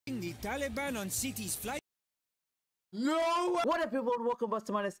Taliban on City's flight. No! What up everyone, welcome back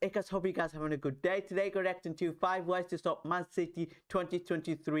to my name is Ikasye. Hope you guys are having a good day. Today we're reacting to 5 ways to stop Man City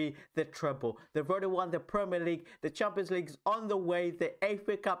 2023, the treble. They've already won the Premier League, the Champions League is on the way, the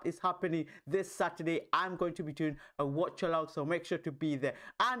FA Cup is happening this Saturday. I'm going to be doing a watch along, so make sure to be there.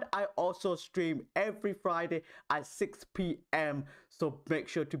 And I also stream every Friday at 6 p.m, so make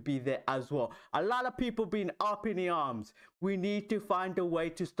sure to be there as well. A lot of people been up in the arms. We need to find a way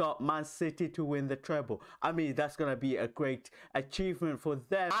to stop Man City to win the treble. I mean, that's going to be a great achievement for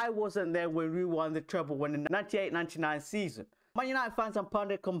them. I wasn't there when we won the treble when the 98-99 season. Man United fans and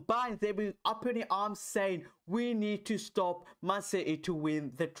pundits combined, they've been up in the arms saying we need to stop Man City to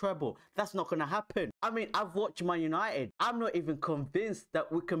win the treble. That's not going to happen. I mean, I've watched Man United. I'm not even convinced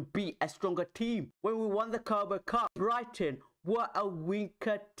that we can beat a stronger team. When we won the Carabao Cup, Brighton were a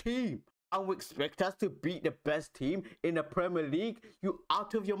weaker team. And we expect us to beat the best team in the Premier League? You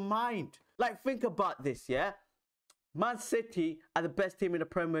out of your mind. Like, think about this, yeah? Man City are the best team in the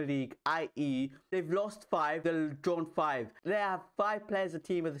Premier League, i.e. they've lost 5, they've drawn 5. They have 5 players of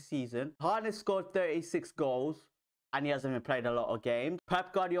team of the season. Harness scored 36 goals and he hasn't even played a lot of games.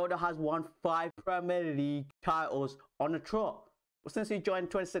 Pep Guardiola has won 5 Premier League titles on a trot since he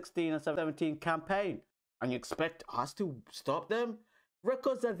joined 2016 and 17 campaign. And you expect us to stop them?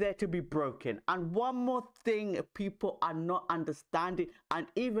 Records are there to be broken. And one more thing people are not understanding and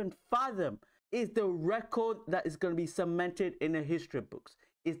even fathom is the record that is going to be cemented in the history books.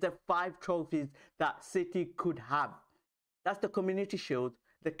 Is the 5 trophies that City could have. That's the Community Shield,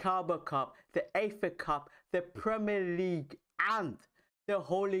 the Carabao Cup, the FA Cup, the Premier League and the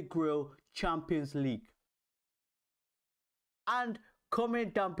Holy Grail Champions League. And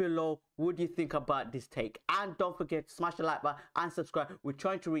comment down below what do you think about this take, and don't forget to smash the like button and subscribe. We're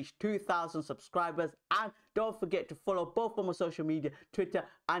trying to reach 2,000 subscribers, and don't forget to follow both of my social media, Twitter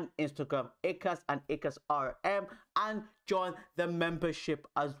and Instagram, Ikasye and Ikasrm, and join the membership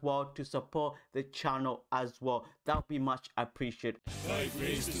as well to support the channel as well. That would be much appreciated. 5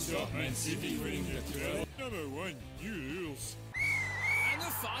 ways to stop Man City winning the treble. Number 1, new rules. And the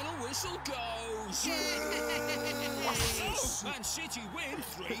final whistle goes. Oh, Man City win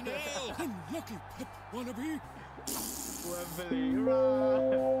 3-0. Unlucky Pep wannabe.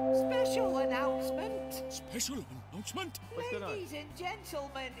 Special announcement. Special announcement. Ladies and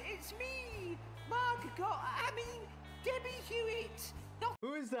gentlemen, it's me, Debbie Hewitt. Not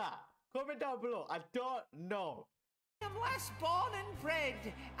Who is that? Comment down below. I don't know. I'm last born and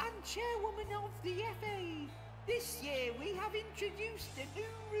bred and chairwoman of the FA. This year we have introduced a new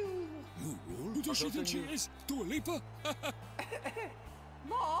rule. New rule? Who does she think she is? Dua Lipa?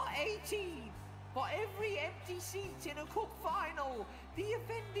 More 18. For every empty seat in a cup final, the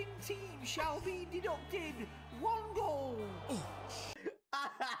offending team shall be deducted 1 goal. Oh.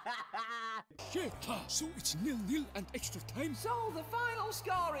 Shit. So it's 0-0 and extra time? So the final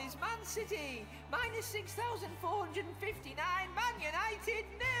score is Man City minus 6,459, Man United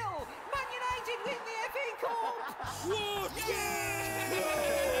 0. Man United win the FA Cup. What?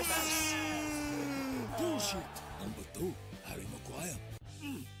 Yes! Bullshit. Number 2, Harry Maguire.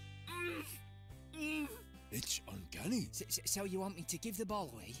 It's uncanny. So you want me to give the ball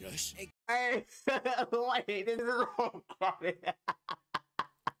away? Yes. Hey, wait, this is wrong.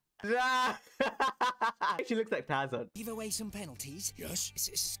 Nah. She looks like Tarzan. Give away some penalties? Yes.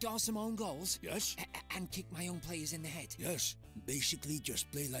 Score some own goals? Yes. And kick my own players in the head? Yes. Basically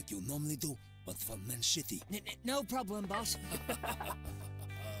just play like you normally do, but for Man City. No problem, boss.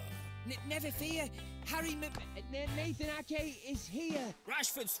 Never fear. Nathan Ake is here.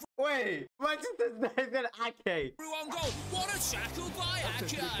 Rashford's Wait, Manchester's Nathan Ake. through on goal. What a tackle by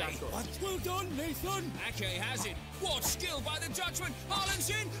Ake. What? Well done, Nathan. Ake has it. What skill by the Dutchman. Haaland's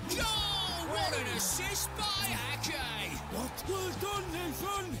in. Goal! What an assist by Ake. What? Well done,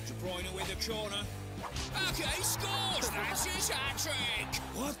 Nathan. De Bruyne with the corner. Ake scores. That's his hat-trick.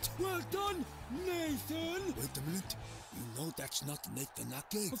 What? Well done, Nathan. Wait a minute. You know that's not Nathan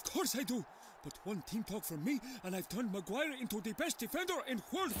Ake. Of course I do. But one team talk from me, and I've turned Maguire into the best defender in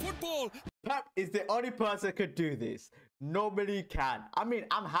world football. Pep is the only person who could do this. Nobody can. I mean,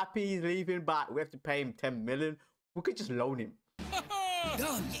 I'm happy he's leaving, but we have to pay him 10 million. We could just loan him.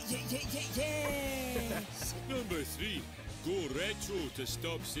 Done. Yes. Number 3, go retro to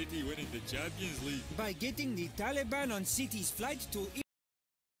stop City winning the Champions League. By getting the Taliban on City's flight to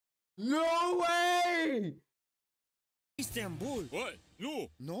No way! Istanbul. What? No.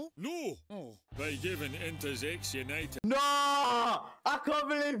 No? No. Oh. By giving Inter's United. No! I can't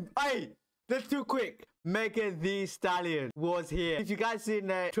believe. Hey, that's too quick. Megan Thee Stallion was here. If you guys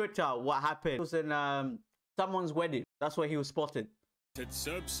seen Twitter, what happened? It was in someone's wedding. That's where he was spotted. To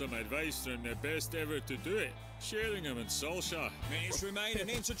sub some advice from the best ever to do it, Sheringham and Solskjaer. Minutes remaining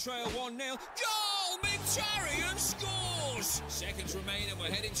into trail 1-0. Goal! Mkhitaryan scores! Seconds remaining,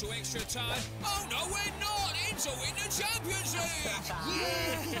 we're heading to extra time. Oh no, we're not! Into win the Champions League!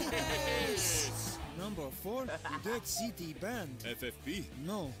 Yes! Number 4, Dead City Band. FFP.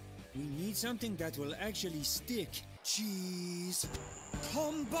 No, we need something that will actually stick. Cheese.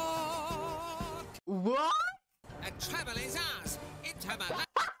 Come back! What? A treble is ours! Into Milan!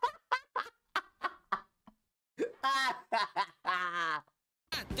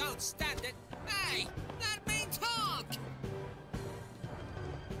 Don't stand it! Hey! Let me talk!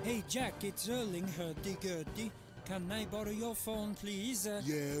 Hey Jack, it's Erling hurdy-gurdy. Can I borrow your phone, please?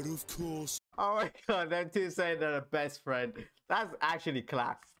 Yeah, of course. Oh my god, them two saying they're the best friend. That's actually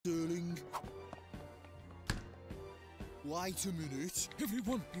class. Sterling. Wait a minute.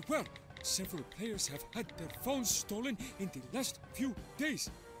 Everyone, beware. Several players have had their phones stolen in the last few days.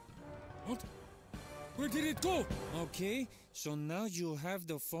 What? Where did it go? Okay, so now you have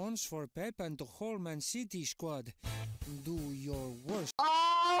the phones for Pep and the whole Man City squad. Do your worst.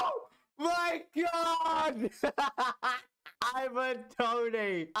 Oh my god! Ivan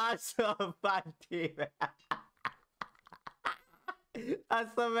Tony! That's a bad team.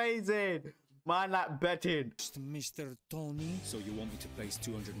 That's amazing. Man, like betting. Mr. Tony. So you want me to place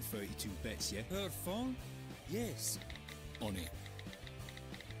 232 bets, yeah? Her phone? Yes. On it.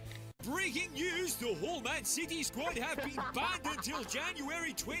 Breaking news! The whole Man City squad have been banned until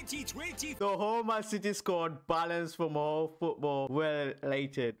January 2020 The whole Man City squad balanced from all football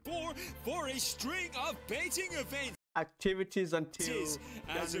related for a string of betting events. activities until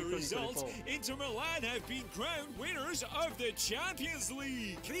As a January result, 2024. Inter Milan have been crowned winners of the Champions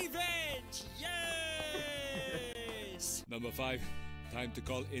League. Revenge! Yes! Number 5. Time to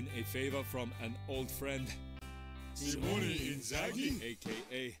call in a favor from an old friend. Simone Inzaghi,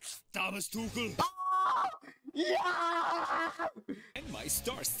 aka Thomas Tuchel. Yeah! And my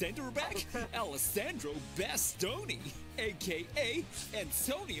star center back, Alessandro Bastoni, aka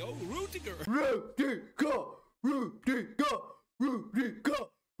Antonio Rudiger. Rudiger!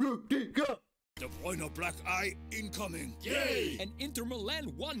 De Bruyne Black Eye incoming. Yay! An Inter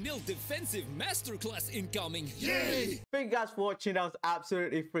Milan 1-0 defensive masterclass incoming. Yay! Thank you guys for watching. That was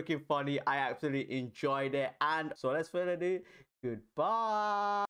absolutely freaking funny. I absolutely enjoyed it. And so let's further ado. Goodbye.